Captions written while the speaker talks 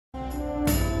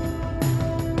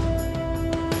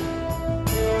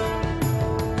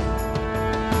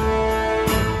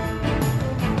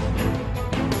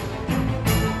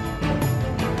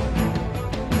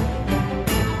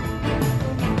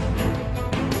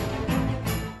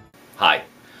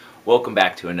Welcome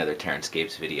back to another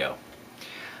TerranScapes video.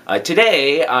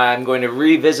 Today I'm going to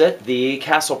revisit the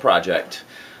castle project.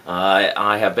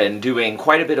 I have been doing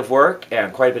quite a bit of work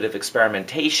and quite a bit of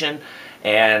experimentation,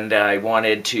 and I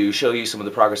wanted to show you some of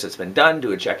the progress that's been done,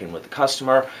 do a check-in with the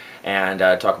customer, and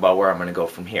talk about where I'm going to go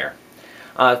from here.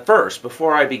 First,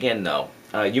 before I begin though,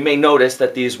 you may notice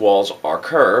that these walls are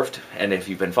curved, and if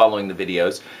you've been following the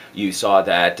videos, you saw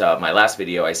that my last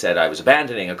video I said I was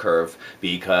abandoning a curve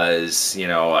because, you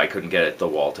know, I couldn't get the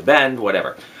wall to bend,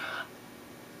 whatever.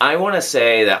 I want to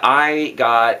say that I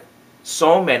got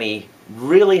so many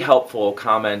really helpful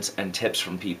comments and tips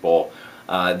from people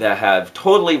that have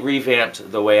totally revamped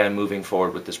the way I'm moving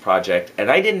forward with this project, and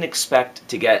I didn't expect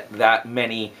to get that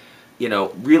many, you know,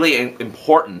 really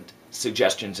important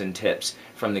suggestions and tips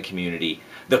from the community,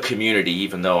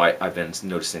 even though I've been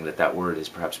noticing that that word is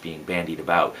perhaps being bandied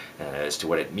about as to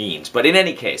what it means. But in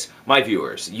any case, my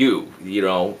viewers, you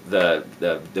know, the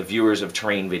viewers of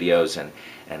terrain videos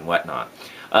and whatnot.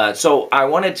 So I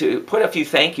wanted to put a few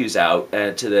thank yous out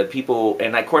to the people,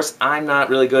 and of course I'm not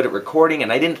really good at recording,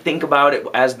 and I didn't think about it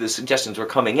as the suggestions were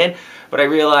coming in, but I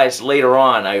realized later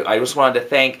on I just wanted to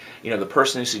thank, you know, the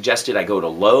person who suggested I go to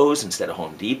Lowe's instead of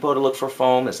Home Depot to look for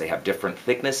foam, as they have different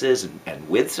thicknesses and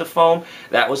widths of foam.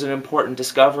 That was an important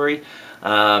discovery.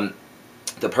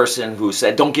 The person who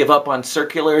said don't give up on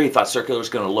circular, he thought circular was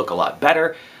going to look a lot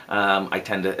better. I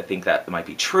tend to think that might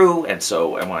be true, and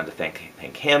so I wanted to thank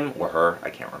him or her, I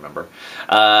can't remember.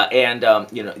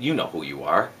 You know who you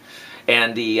are.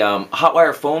 And the Hot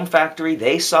Wire Foam Factory,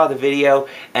 they saw the video,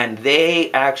 and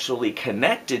they actually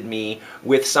connected me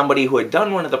with somebody who had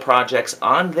done one of the projects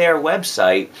on their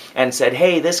website and said,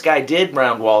 hey, this guy did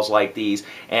round walls like these,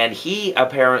 and he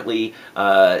apparently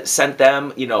sent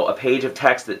them, you know, a page of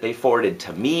text that they forwarded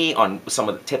to me on some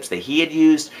of the tips that he had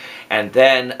used, and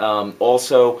then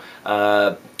also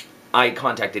I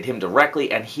contacted him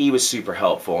directly, and he was super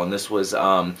helpful. And this was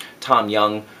Tom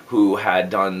Young, who had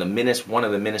done one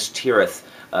of the Minas Tirith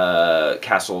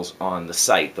castles on the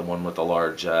site, the one with the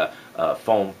large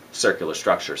foam circular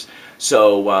structures.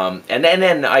 So, and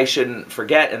then I shouldn't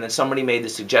forget, and then somebody made the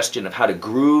suggestion of how to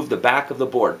groove the back of the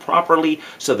board properly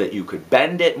so that you could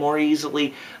bend it more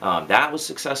easily. That was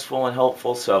successful and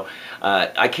helpful. So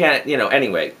I can't, you know,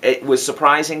 anyway, it was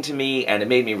surprising to me, and it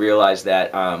made me realize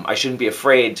that I shouldn't be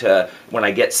afraid to, when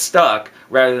I get stuck,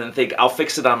 rather than think I'll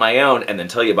fix it on my own and then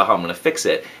tell you about how I'm going to fix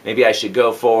it, maybe I should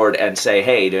go forward and say,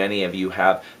 hey, do any of you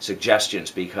have suggestions?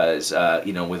 Because,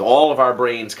 you know, with all of our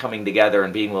brains coming together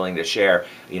and being willing to share,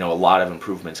 you know, a lot of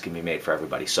improvements can be made for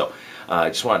everybody. So I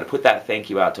just wanted to put that thank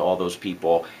you out to all those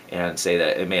people and say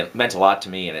that it meant a lot to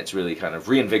me, and it's really kind of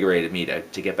reinvigorated me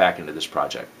to get back into this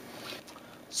project.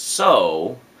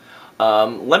 So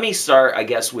let me start, I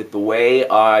guess, with the way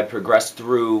I progressed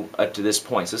through to this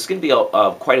point. So this is going to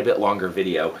be quite a bit longer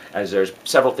video, as there's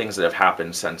several things that have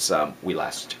happened since we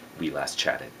last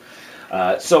chatted.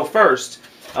 So first,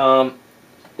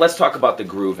 let's talk about the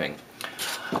grooving.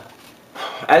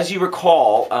 As you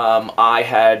recall, I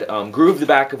had grooved the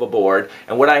back of a board,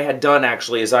 and what I had done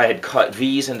actually is I had cut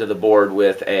V's into the board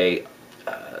with a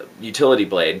utility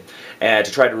blade and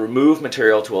to try to remove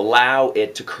material to allow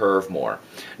it to curve more.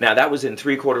 Now that was in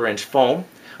 3/4 inch foam.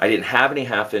 I didn't have any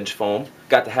 1/2 inch foam.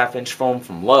 Got the 1/2 inch foam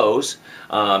from Lowe's.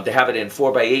 They have it in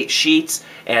 4x8 sheets,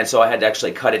 and so I had to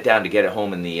actually cut it down to get it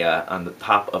home in the on the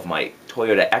top of my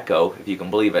Toyota Echo, if you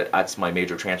can believe it. That's my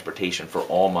major transportation for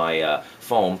all my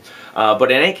foam.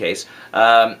 But in any case,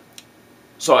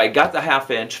 so I got the 1/2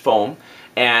 inch foam,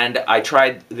 and I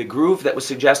tried the groove that was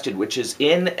suggested, which is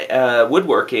in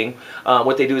woodworking.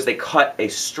 What they do is they cut a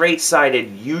straight-sided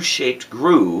U-shaped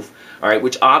groove, all right,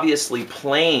 which obviously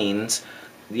planes,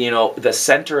 you know, the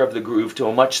center of the groove to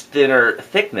a much thinner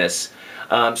thickness.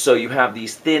 So you have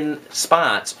these thin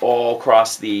spots all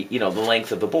across the, you know, the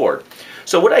length of the board.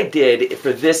 So what I did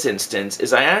for this instance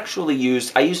is I actually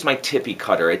used my tippy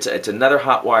cutter. It's another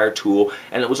hot wire tool,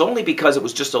 and it was only because it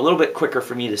was just a little bit quicker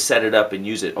for me to set it up and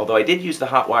use it. Although I did use the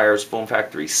Hot Wires Foam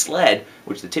Factory sled,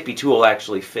 which the tippy tool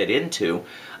actually fit into,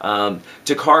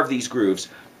 to carve these grooves.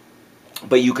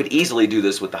 But you could easily do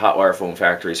this with the Hot Wire Foam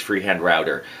Factory's freehand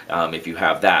router, if you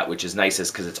have that, which is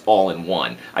nicest because it's all in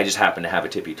one. I just happen to have a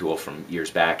tippy tool from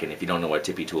years back, and if you don't know what a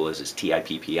tippy tool is, it's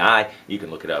TIPPI. You can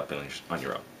look it up on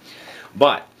your own.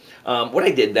 But what I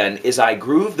did then is I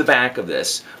grooved the back of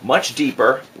this much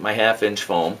deeper, my 1/2 inch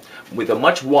foam, with a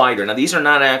much wider. Now these are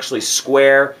not actually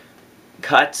square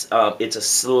cuts. It's a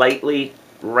slightly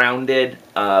rounded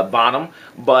bottom,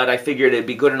 but I figured it'd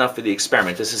be good enough for the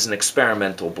experiment. This is an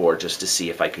experimental board just to see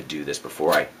if I could do this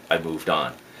before I moved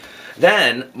on.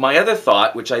 Then, my other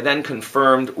thought, which I then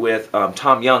confirmed with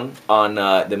Tom Young on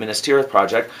the Minas Tirith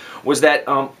project, was that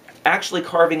actually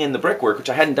carving in the brickwork,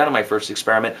 which I hadn't done in my first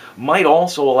experiment, might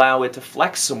also allow it to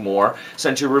flex some more,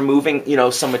 since you're removing, you know,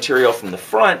 some material from the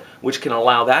front, which can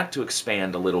allow that to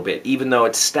expand a little bit, even though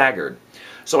it's staggered.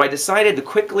 So I decided to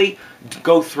quickly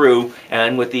go through,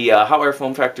 and with the Hot Wire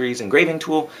Foam Factory's engraving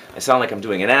tool, I sound like I'm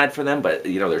doing an ad for them, but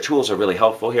you know, their tools are really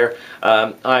helpful here.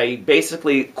 I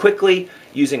basically quickly,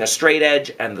 using a straight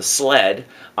edge and the sled,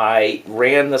 I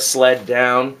ran the sled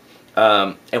down,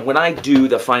 and when I do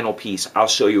the final piece, I'll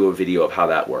show you a video of how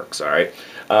that works, all right?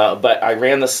 But I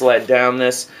ran the sled down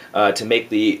this to make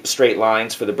the straight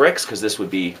lines for the bricks, because this would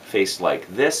be faced like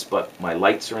this, but my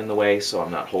lights are in the way, so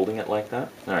I'm not holding it like that,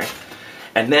 all right?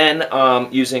 And then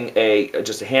using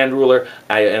just a hand ruler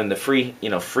and the free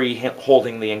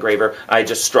holding the engraver, I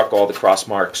just struck all the cross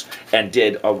marks and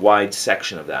did a wide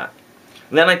section of that.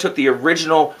 And then I took the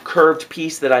original curved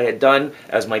piece that I had done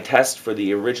as my test for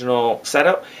the original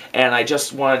setup, and I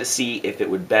just wanted to see if it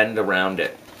would bend around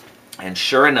it. And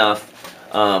sure enough,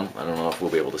 I don't know if we'll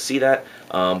be able to see that,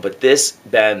 but this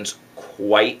bends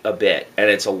quite a bit, and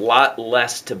it's a lot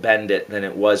less to bend it than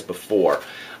it was before.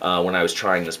 When I was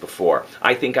trying this before.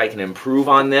 I think I can improve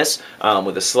on this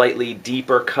with a slightly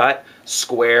deeper cut,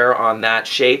 square on that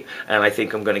shape, and I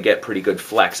think I'm going to get pretty good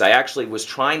flex. I actually was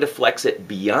trying to flex it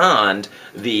beyond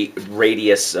the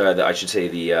radius, I should say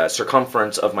the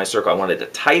circumference of my circle. I wanted a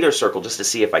tighter circle just to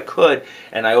see if I could,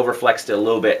 and I overflexed it a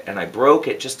little bit, and I broke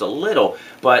it just a little,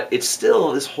 but it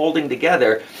still is holding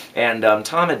together. And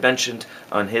Tom had mentioned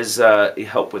on his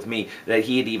help with me that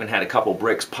he had even had a couple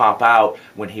bricks pop out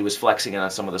when he was flexing it on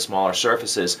some of the smaller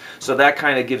surfaces. So that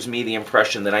kind of gives me the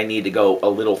impression that I need to go a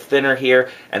little thinner here,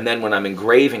 and then when I'm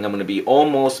engraving, I'm going to be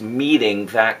almost meeting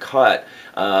that cut,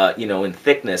 you know, in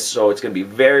thickness. So it's going to be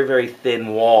very, very thin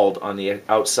walled on the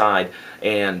outside,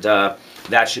 and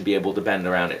that should be able to bend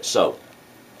around it. So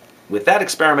with that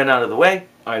experiment out of the way,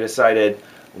 I decided,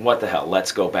 what the hell,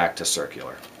 let's go back to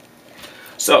circular.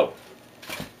 So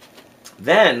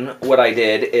then what I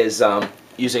did is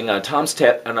using Tom's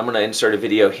tip, and I'm going to insert a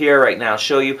video here right now,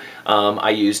 show you.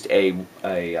 I used a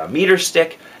meter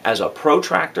stick as a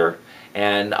protractor,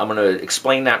 and I'm going to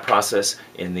explain that process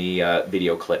in the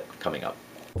video clip coming up.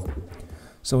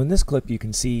 So in this clip you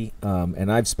can see,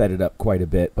 and I've sped it up quite a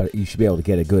bit, but you should be able to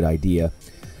get a good idea,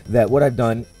 that what I've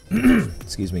done,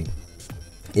 excuse me,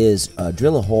 is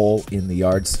drill a hole in the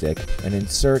yardstick and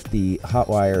insert the Hot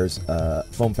Wire's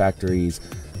Foam Factory's,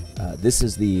 this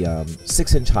is the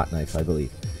 6-inch hot knife, I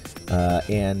believe,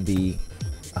 and the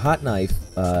hot knife,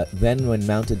 then when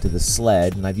mounted to the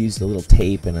sled, and I've used a little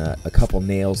tape and a couple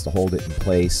nails to hold it in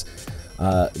place,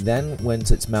 then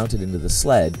once it's mounted into the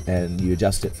sled and you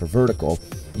adjust it for vertical,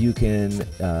 you can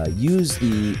use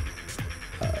the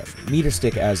meter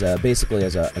stick as basically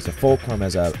as a fulcrum,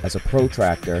 as a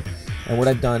protractor. And what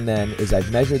I've done then is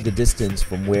I've measured the distance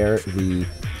from where the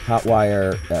hot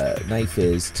wire knife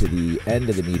is to the end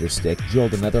of the meter stick,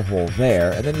 drilled another hole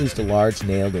there, and then used a large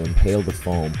nail to impale the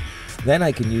foam. Then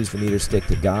I can use the meter stick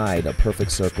to guide a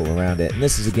perfect circle around it. And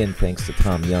this is again thanks to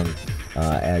Tom Young,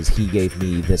 as he gave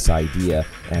me this idea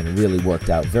and really worked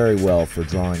out very well for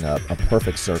drawing a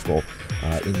perfect circle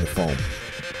in the foam.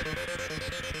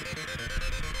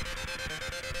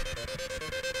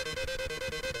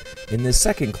 In this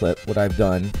second clip, what I've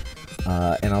done,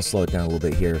 and I'll slow it down a little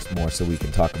bit here more so we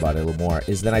can talk about it a little more,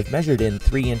 is that I've measured in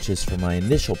 3 inches from my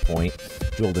initial point,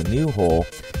 drilled a new hole,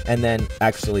 and then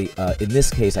actually, in this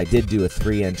case, I did do a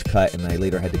 3-inch cut, and I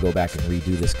later had to go back and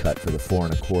redo this cut for the 4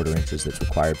 1/4 inches that's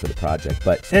required for the project.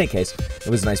 But in any case, it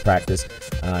was nice practice,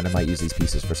 and I might use these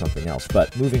pieces for something else.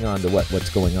 But moving on to what's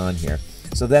going on here.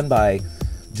 So then by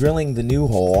drilling the new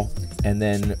hole, and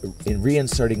then in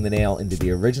reinserting the nail into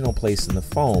the original place in the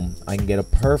foam, I can get a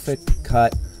perfect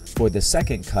cut for the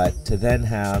second cut to then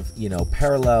have, you know,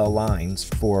 parallel lines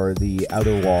for the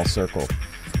outer wall circle.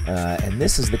 And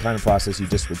this is the kind of process you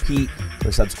just repeat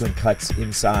for subsequent cuts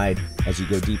inside as you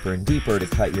go deeper and deeper to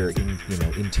cut your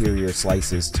interior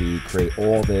slices to create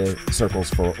all the circles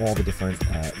for all the different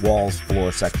walls,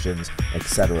 floor sections,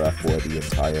 etc. for the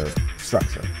entire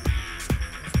structure.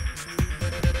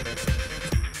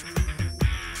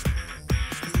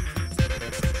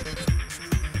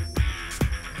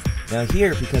 Now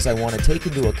here, because I want to take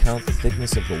into account the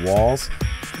thickness of the walls,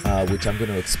 which I'm going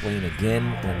to explain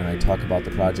again when I talk about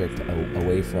the project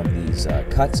away from these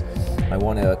cuts, I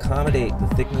want to accommodate the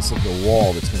thickness of the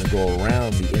wall that's going to go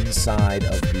around the inside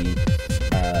of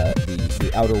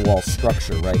the outer wall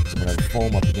structure, right? So I'm going to have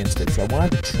foam up against it. So I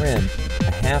wanted to trim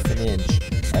a 1/2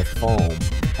 inch of foam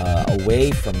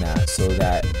away from that, so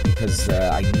that because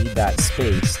I need that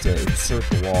space to insert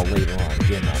the wall later on.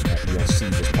 Again, you'll see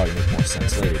this probably make more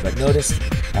sense later. But notice,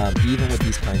 even with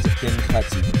these kinds of thin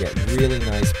cuts, you can get really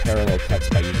nice parallel cuts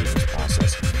by using this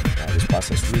process. This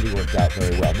process really worked out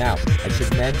very well. Now, I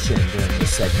should mention during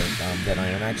this segment that I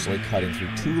am actually cutting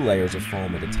through 2 layers of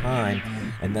foam at a time,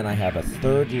 and then I have a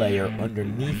 3rd layer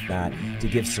underneath that to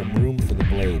give some room for the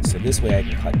blade. So this way I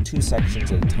can cut 2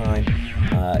 sections at a time,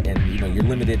 and you're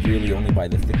limited really only by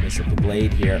the thickness of the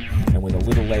blade here, and with a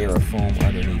little layer of foam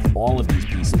underneath all of these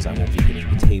pieces, I won't be hitting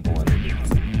the table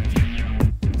underneath.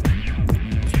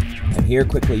 And here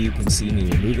quickly you can see me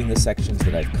removing the sections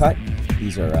that I've cut.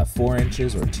 These are 4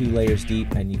 inches or 2 layers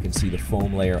deep, and you can see the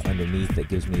foam layer underneath that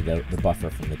gives me the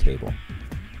buffer from the table.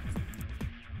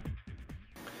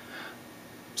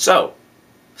 So,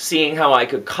 seeing how I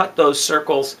could cut those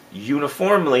circles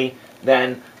uniformly,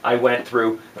 then I went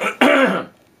through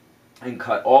and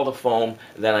cut all the foam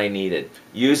that I needed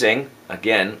using,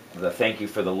 again, the thank you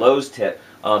for the Lowe's tip,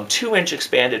 2-inch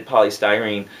expanded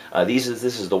polystyrene. This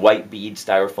is the white bead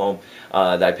styrofoam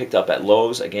that I picked up at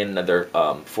Lowe's. Again, another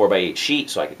 4x8 sheet,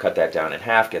 so I could cut that down in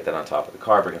half, get that on top of the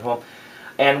car, bring it home.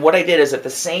 And what I did is at the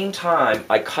same time,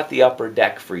 I cut the upper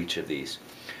deck for each of these.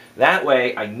 That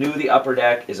way, I knew the upper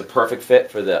deck is a perfect fit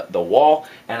for the wall,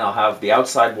 and I'll have the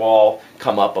outside wall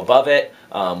come up above it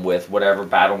with whatever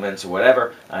battlements or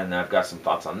whatever, and I've got some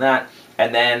thoughts on that.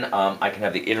 And then I can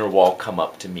have the inner wall come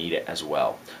up to meet it as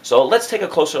well. So let's take a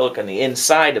closer look on the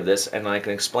inside of this, and I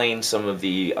can explain some of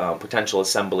the potential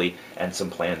assembly and some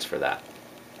plans for that.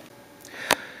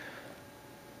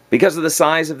 Because of the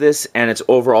size of this and its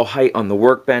overall height on the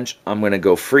workbench, I'm going to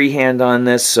go freehand on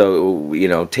this,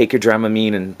 so take your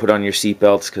Dramamine and put on your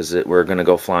seatbelts, because we're going to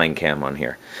go flying cam on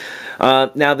here.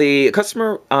 Now the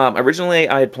customer, originally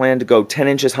I had planned to go 10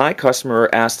 inches high. Customer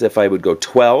asked if I would go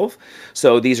 12.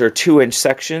 So these are 2-inch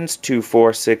sections, 2,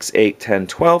 4, 6, 8, 10,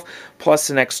 12, plus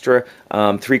an extra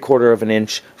 3/4 of an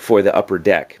inch for the upper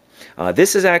deck.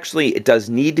 This is actually, it does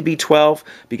need to be 12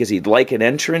 because he'd like an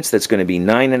entrance that's going to be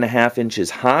 9.5 inches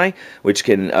high, which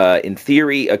can, in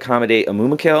theory, accommodate a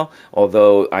Mumikil,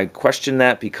 although I question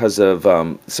that because of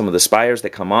some of the spires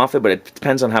that come off it, but it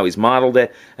depends on how he's modeled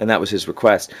it, and that was his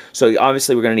request. So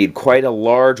obviously we're going to need quite a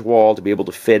large wall to be able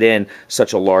to fit in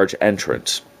such a large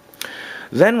entrance.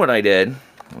 Then what I did,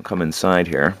 I'll come inside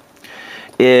here,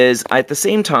 is at the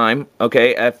same time,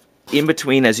 okay, in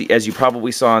between, as you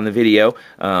probably saw in the video,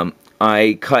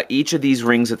 I cut each of these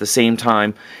rings at the same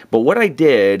time, but what I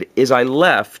did is I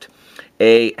left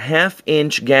a 1/2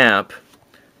 inch gap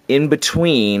in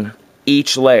between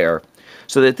each layer,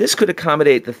 so that this could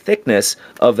accommodate the thickness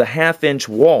of the 1/2 inch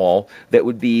wall that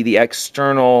would be the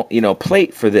external,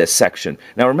 plate for this section.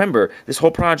 Now remember, this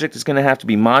whole project is going to have to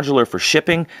be modular for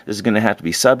shipping. This is going to have to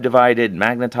be subdivided,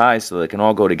 magnetized, so they can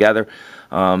all go together.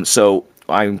 So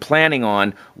I'm planning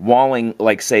on walling,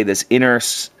 like say, this inner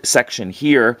section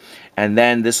here, and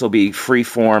then this will be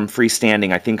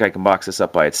freestanding. I think I can box this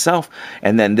up by itself,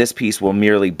 and then this piece will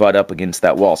merely butt up against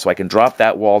that wall. So I can drop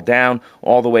that wall down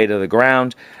all the way to the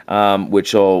ground,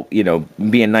 which will,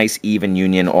 be a nice even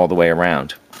union all the way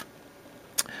around.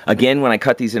 Again, when I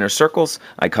cut these inner circles,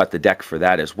 I cut the deck for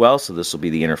that as well, so this will be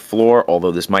the inner floor,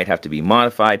 although this might have to be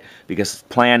modified because the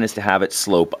plan is to have it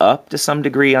slope up to some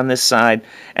degree on this side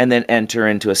and then enter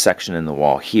into a section in the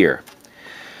wall here.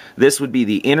 This would be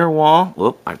the inner wall.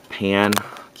 Whoop, I pan,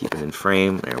 keep it in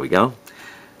frame. There we go.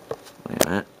 Look at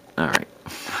that. All right.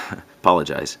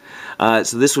 Apologize.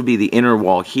 So this would be the inner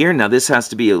wall here. Now this has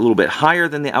to be a little bit higher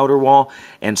than the outer wall,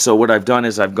 and so what I've done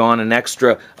is I've gone an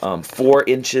extra 4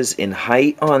 inches in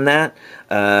height on that,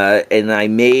 and I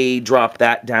may drop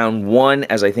that down 1,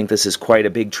 as I think this is quite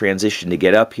a big transition to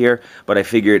get up here, but I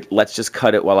figured let's just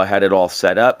cut it while I had it all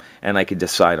set up, and I could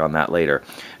decide on that later.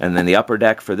 And then the upper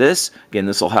deck for this, again,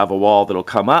 this will have a wall that'll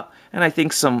come up, and I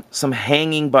think some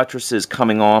hanging buttresses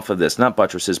coming off of this, not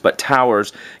buttresses, but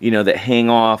towers, that hang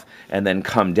off and then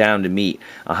come down to meet.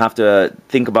 I'll have to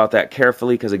think about that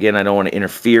carefully because, again, I don't want to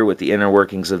interfere with the inner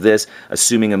workings of this,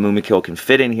 assuming a Mumikil can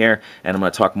fit in here, and I'm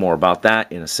going to talk more about that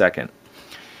in a second.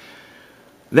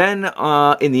 Then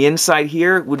in the inside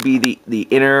here would be the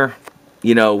inner,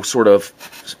 sort of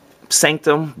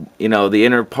sanctum,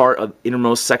 the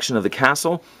innermost section of the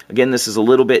castle. Again, this is a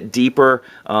little bit deeper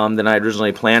than I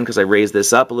originally planned because I raised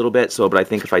this up a little bit, but I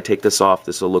think if I take this off,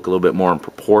 this will look a little bit more in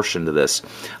proportion to this,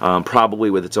 probably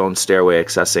with its own stairway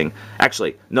accessing.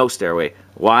 Actually, no stairway.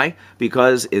 Why?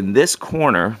 Because in this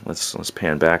corner, let's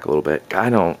pan back a little bit. I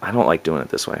don't like doing it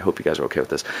this way. I hope you guys are okay with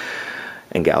this.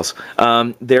 and gals,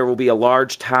 there will be a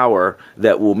large tower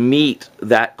that will meet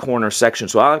that corner section.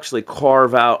 So I'll actually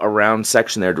carve out a round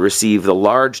section there to receive the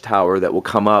large tower that will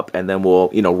come up and then will,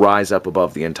 rise up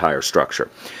above the entire structure.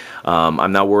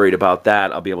 I'm not worried about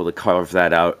that. I'll be able to carve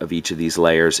that out of each of these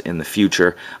layers in the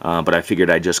future, but I figured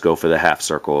I'd just go for the half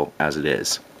circle as it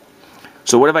is.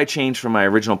 So what have I changed from my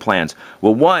original plans?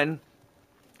 Well, one,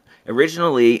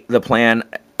 originally the plan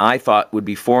I thought would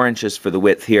be 4 inches for the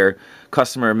width here.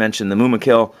 Customer mentioned the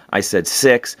Mumakil, I said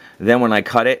 6. Then when I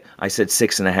cut it, I said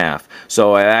 6.5.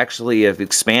 So I actually have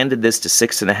expanded this to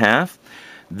 6.5.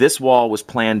 This wall was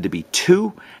planned to be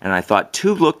 2, and I thought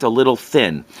 2 looked a little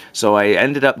thin. So I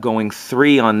ended up going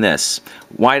 3 on this.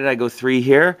 Why did I go 3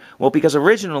 here? Well, because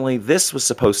originally this was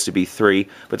supposed to be 3,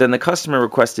 but then the customer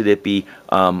requested it be,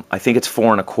 I think it's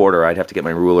 4.25. I'd have to get my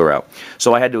ruler out.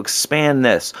 So I had to expand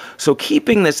this. So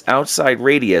keeping this outside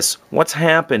radius, what's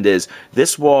happened is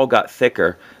this wall got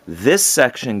thicker, this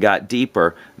section got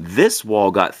deeper, this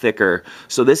wall got thicker,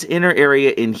 so this inner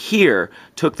area in here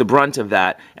took the brunt of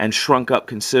that and shrunk up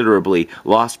considerably,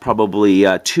 lost probably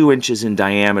 2 inches in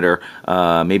diameter,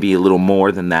 maybe a little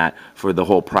more than that for the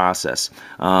whole process.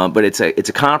 But it's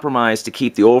a compromise to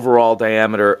keep the overall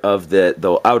diameter of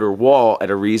the outer wall at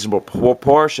a reasonable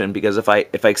proportion, because if I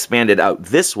expanded out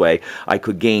this way, I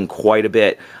could gain quite a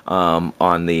bit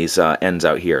on these ends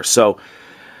out here. So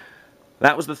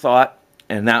that was the thought.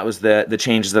 And that was the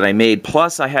changes that I made.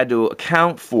 Plus, I had to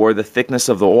account for the thickness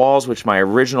of the walls, which my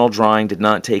original drawing did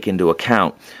not take into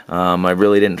account. I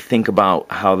really didn't think about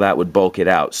how that would bulk it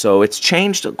out. So it's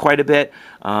changed quite a bit,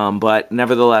 but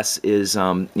nevertheless is,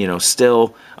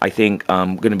 still, I think,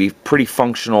 going to be pretty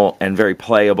functional and very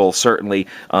playable. Certainly,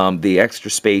 the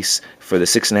extra space for the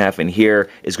 6.5 in here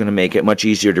is going to make it much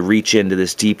easier to reach into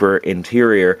this deeper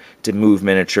interior to move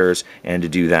miniatures and to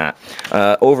do that.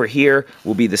 Over here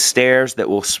will be the stairs that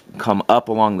will come up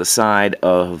along the side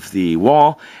of the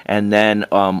wall, and then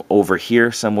over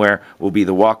here somewhere will be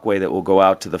the walkway that will go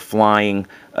out to the flying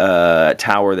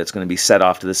tower that's going to be set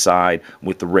off to the side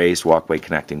with the raised walkway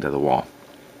connecting to the wall.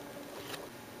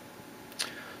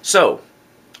 So,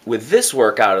 with this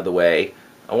work out of the way,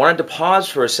 I wanted to pause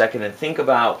for a second and think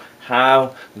about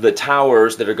how the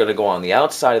towers that are going to go on the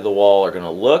outside of the wall are going to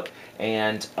look,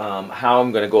 and how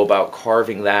I'm going to go about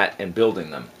carving that and building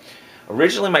them.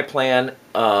 Originally my plan,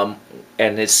 and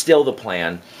it's still the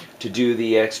plan, to do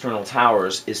the external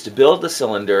towers is to build the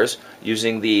cylinders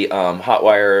using the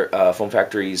Hotwire Foam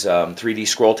Factory's 3D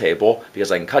scroll table,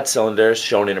 because I can cut cylinders,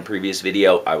 shown in a previous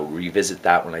video. I will revisit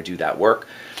that when I do that work.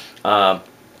 But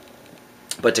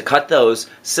to cut those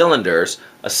cylinders,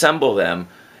 assemble them,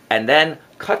 and then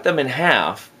cut them in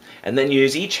half, and then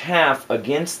use each half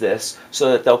against this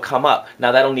so that they'll come up.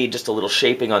 Now that'll need just a little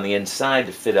shaping on the inside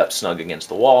to fit up snug against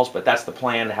the walls, but that's the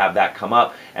plan, to have that come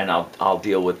up, and I'll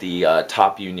deal with the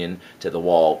top union to the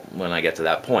wall when I get to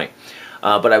that point.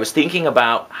 But I was thinking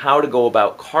about how to go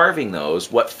about carving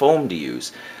those, what foam to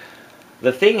use.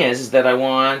 The thing is that I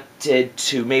wanted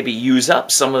to maybe use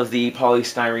up some of the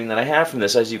polystyrene that I have from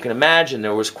this. As you can imagine,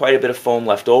 there was quite a bit of foam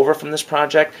left over from this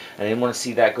project, and I didn't want to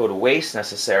see that go to waste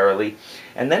necessarily.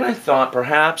 And then I thought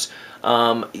perhaps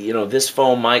this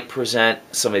foam might present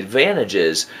some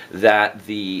advantages that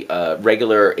the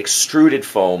regular extruded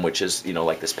foam, which is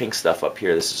like this pink stuff up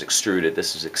here, this is extruded,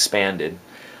 this is expanded,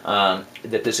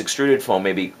 that this extruded foam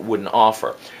maybe wouldn't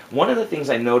offer. One of the things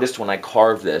I noticed when I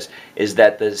carved this is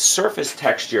that the surface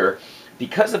texture,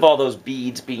 because of all those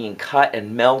beads being cut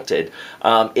and melted,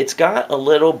 it's got a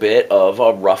little bit of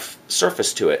a rough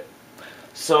surface to it.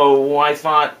 So I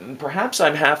thought perhaps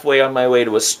I'm halfway on my way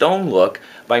to a stone look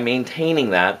by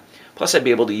maintaining that. Plus I'd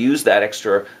be able to use that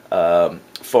extra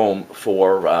foam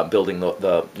for building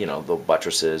the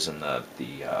buttresses and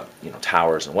the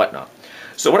towers and whatnot.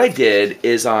 So what I did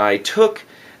is I took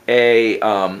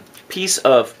a piece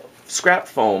of scrap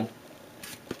foam,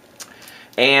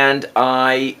 and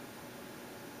I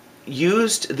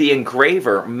used the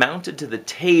engraver mounted to the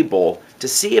table to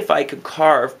see if I could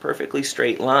carve perfectly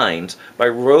straight lines by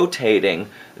rotating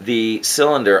the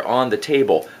cylinder on the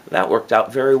table. That worked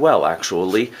out very well,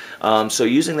 actually. So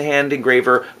using the hand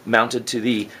engraver mounted to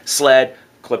the sled,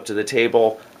 clipped to the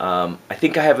table. I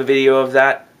think I have a video of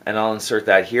that, and I'll insert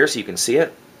that here so you can see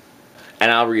it.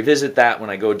 And I'll revisit that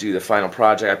when I go do the final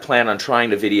project. I plan on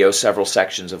trying to video several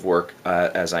sections of work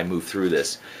as I move through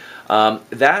this.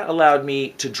 That allowed me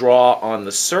to draw on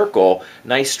the circle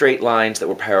nice straight lines that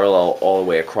were parallel all the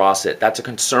way across it. That's a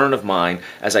concern of mine,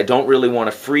 as I don't really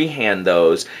want to freehand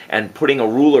those, and putting a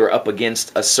ruler up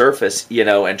against a surface, you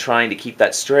know, and trying to keep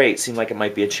that straight seemed like it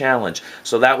might be a challenge.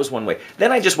 So that was one way.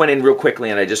 Then I just went in real quickly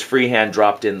and I just freehand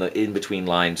dropped in the in-between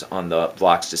lines on the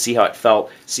blocks to see how it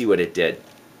felt, see what it did.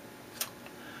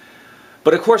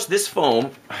 But of course this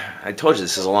foam, I told you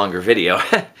this is a longer video,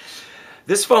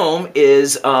 this foam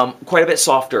is quite a bit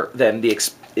softer than the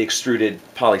extruded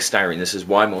polystyrene. This is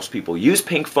why most people use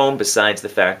pink foam, besides the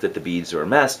fact that the beads are a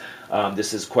mess.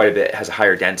 This is quite a bit, has a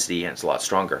higher density, and it's a lot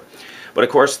stronger. But of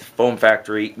course the foam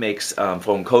factory makes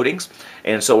foam coatings,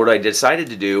 and so what I decided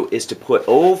to do is to put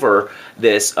over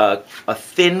this a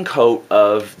thin coat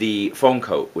of the foam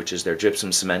coat, which is their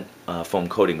gypsum cement foam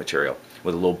coating material,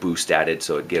 with a little boost added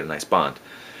so it'd get a nice bond.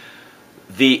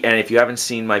 And if you haven't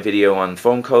seen my video on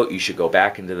foam coat, you should go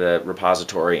back into the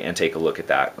repository and take a look at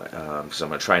that, because I'm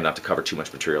going to try not to cover too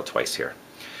much material twice here.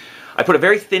 I put a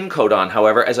very thin coat on,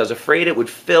 however, as I was afraid it would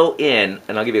fill in,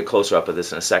 and I'll give you a close-up of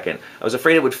this in a second. I was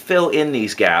afraid it would fill in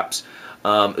these gaps,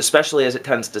 especially as it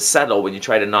tends to settle when you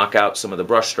try to knock out some of the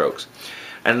brush strokes.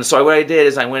 And so what I did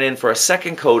is I went in for a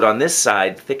second coat on this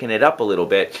side, thicken it up a little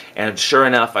bit, and sure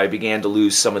enough I began to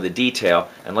lose some of the detail.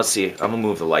 And let's see, I'm going to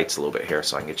move the lights a little bit here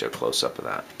so I can get you a close-up of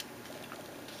that.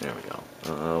 There we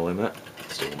go. Wait a minute.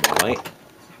 Let's do one more light.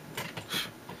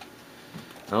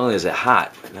 Not only is it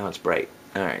hot, but now it's bright.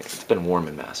 Alright, it's been warm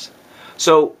and mess.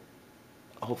 So,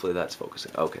 hopefully that's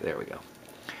focusing. Okay, there we go.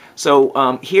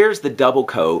 So, here's the double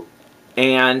coat,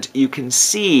 and you can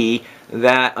see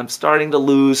that I'm starting to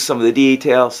lose some of the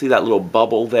detail. See that little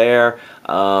bubble there?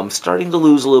 Starting to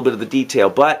lose a little bit of the detail,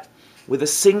 but with a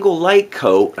single light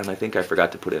coat, and I think I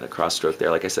forgot to put in a cross stroke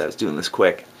there, like I said, I was doing this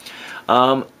quick,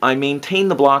 I maintain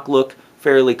the block look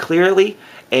fairly clearly,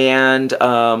 and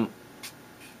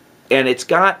it's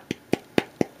got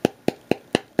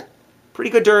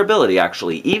pretty good durability,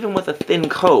 actually. Even with a thin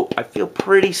coat, I feel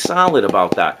pretty solid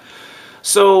about that.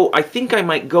 So I think I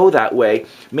might go that way,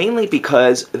 mainly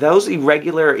because those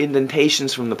irregular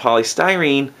indentations from the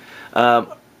polystyrene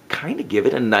kind of give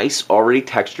it a nice, already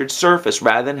textured surface,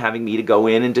 rather than having me to go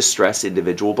in and distress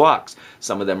individual blocks.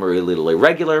 Some of them are a little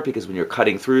irregular, because when you're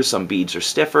cutting through, some beads are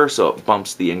stiffer, so it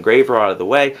bumps the engraver out of the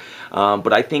way.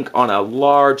 But I think on a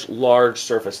large, large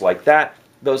surface like that,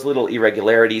 those little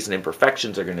irregularities and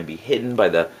imperfections are going to be hidden by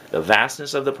the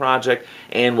vastness of the project,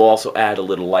 and will also add a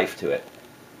little life to it.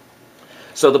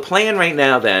 So the plan right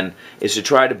now then is to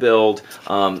try to build,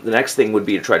 the next thing would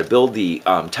be to try to build the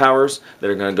towers that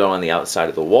are going to go on the outside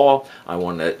of the wall. I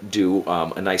want to do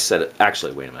a nice set of,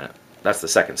 actually wait a minute, that's the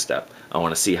second step. I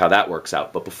want to see how that works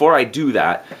out. But before I do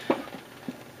that,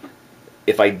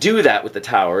 if I do that with the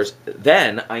towers,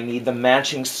 then I need the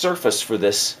matching surface for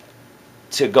this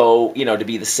to go, you know, to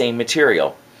be the same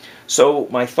material. So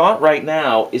my thought right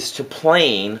now is to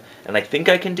plane, and I think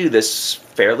I can do this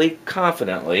fairly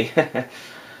confidently,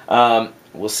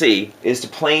 we'll see, is to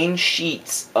plane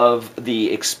sheets of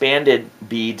the expanded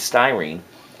bead styrene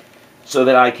so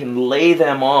that I can lay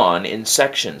them on in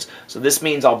sections. So this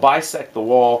means I'll bisect the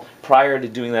wall prior to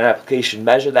doing that application,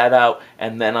 measure that out,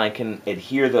 and then I can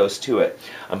adhere those to it.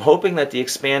 I'm hoping that the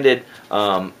expanded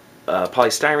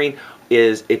polystyrene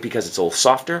because it's a little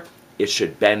softer, it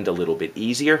should bend a little bit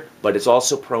easier, but it's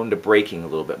also prone to breaking a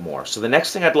little bit more. So the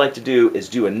next thing I'd like to do is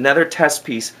do another test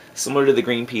piece similar to the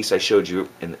green piece I showed you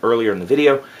earlier in the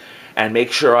video, and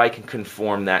make sure I can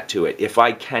conform that to it. If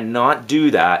I cannot do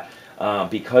that,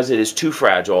 because it is too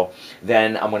fragile,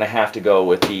 then I'm going to have to go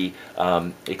with the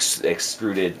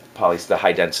extruded the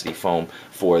high density foam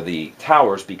for the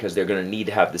towers, because they're going to need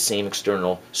to have the same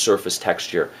external surface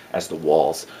texture as the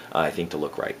walls, I think, to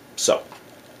look right. So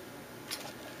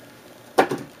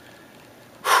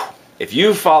if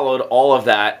you followed all of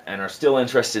that and are still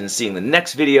interested in seeing the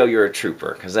next video, you're a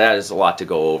trooper, because that is a lot to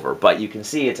go over. But you can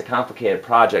see it's a complicated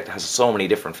project, it has so many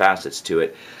different facets to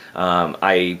it.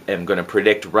 I am going to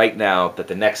predict right now that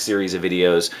the next series of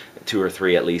videos, 2 or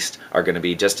 3 at least, are going to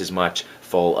be just as much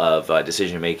full of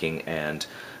decision making and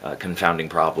confounding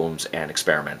problems and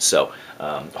experiments. So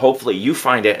hopefully you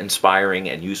find it inspiring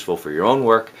and useful for your own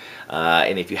work.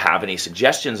 And if you have any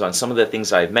suggestions on some of the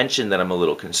things I've mentioned that I'm a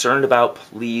little concerned about,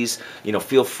 please,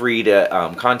 feel free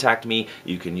to contact me.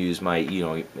 You can use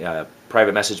my,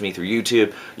 private message me through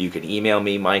YouTube. You can email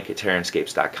me,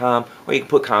 Mike@TerranScapes.com, or you can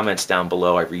put comments down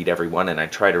below. I read every one and I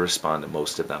try to respond to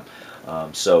most of them.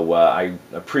 So I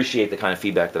appreciate the kind of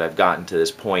feedback that I've gotten to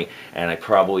this point, and I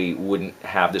probably wouldn't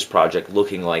have this project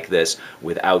looking like this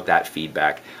without that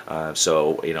feedback.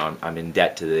 So you know, I'm in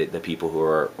debt to the people who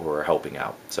are helping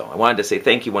out. So I wanted to say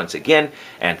thank you once again,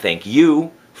 and thank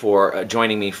you for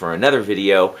joining me for another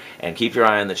video, and keep your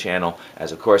eye on the channel,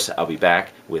 as of course I'll be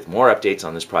back with more updates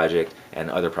on this project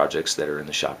and other projects that are in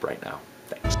the shop right now.